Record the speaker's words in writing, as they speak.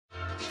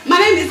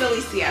is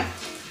Alicia,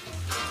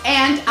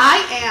 and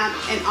I am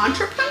an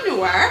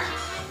entrepreneur,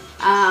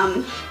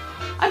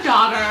 a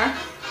daughter,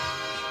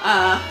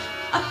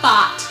 a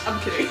thought. I'm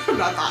kidding, I'm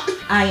not a thought.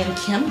 I am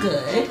Kim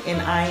Good, and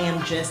I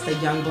am just a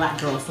young black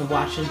girl from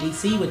Washington,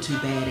 D.C. with 2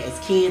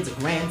 badass kids, a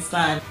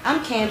grandson.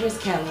 I'm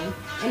Candace Kelly,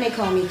 and they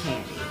call me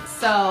Candy.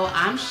 So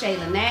I'm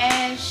Shayla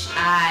Nash.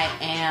 I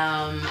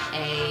am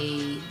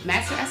a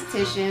master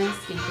esthetician,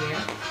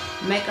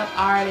 skincare, makeup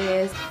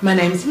artist. My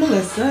name is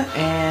Melissa,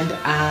 and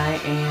I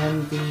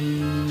am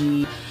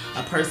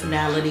A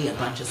personality, a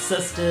bunch of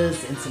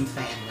sisters, and some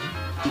family.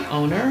 the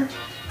owner,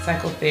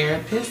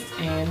 psychotherapist,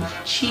 and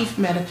chief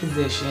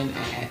metaphysician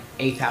at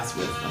 8th House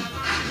Wisdom.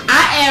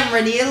 I am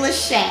Renita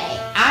Lachey.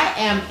 I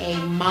am a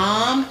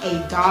mom,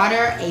 a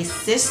daughter, a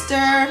sister.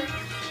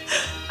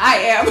 I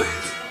am.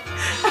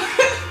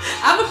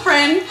 I'm a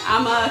friend.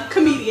 I'm a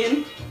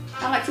comedian.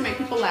 I like to make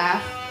people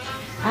laugh.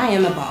 I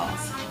am a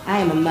boss. I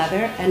am a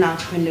mother, an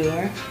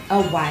entrepreneur,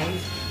 a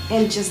wife,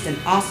 and just an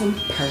awesome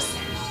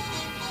person.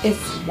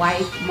 It's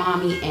wife,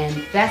 mommy,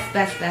 and best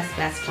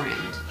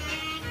friend.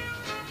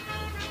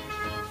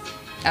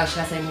 Oh, should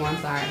I say more? I'm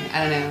sorry.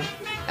 I don't know.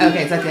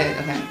 Okay, so good.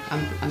 Okay,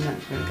 I'm not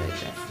really good at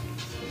this.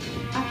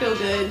 I feel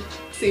good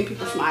seeing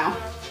people smile.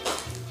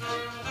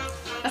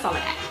 That's all I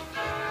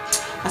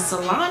got. A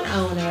salon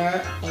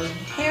owner, a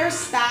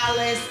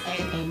hairstylist,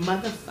 and a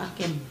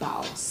motherfucking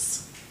boss.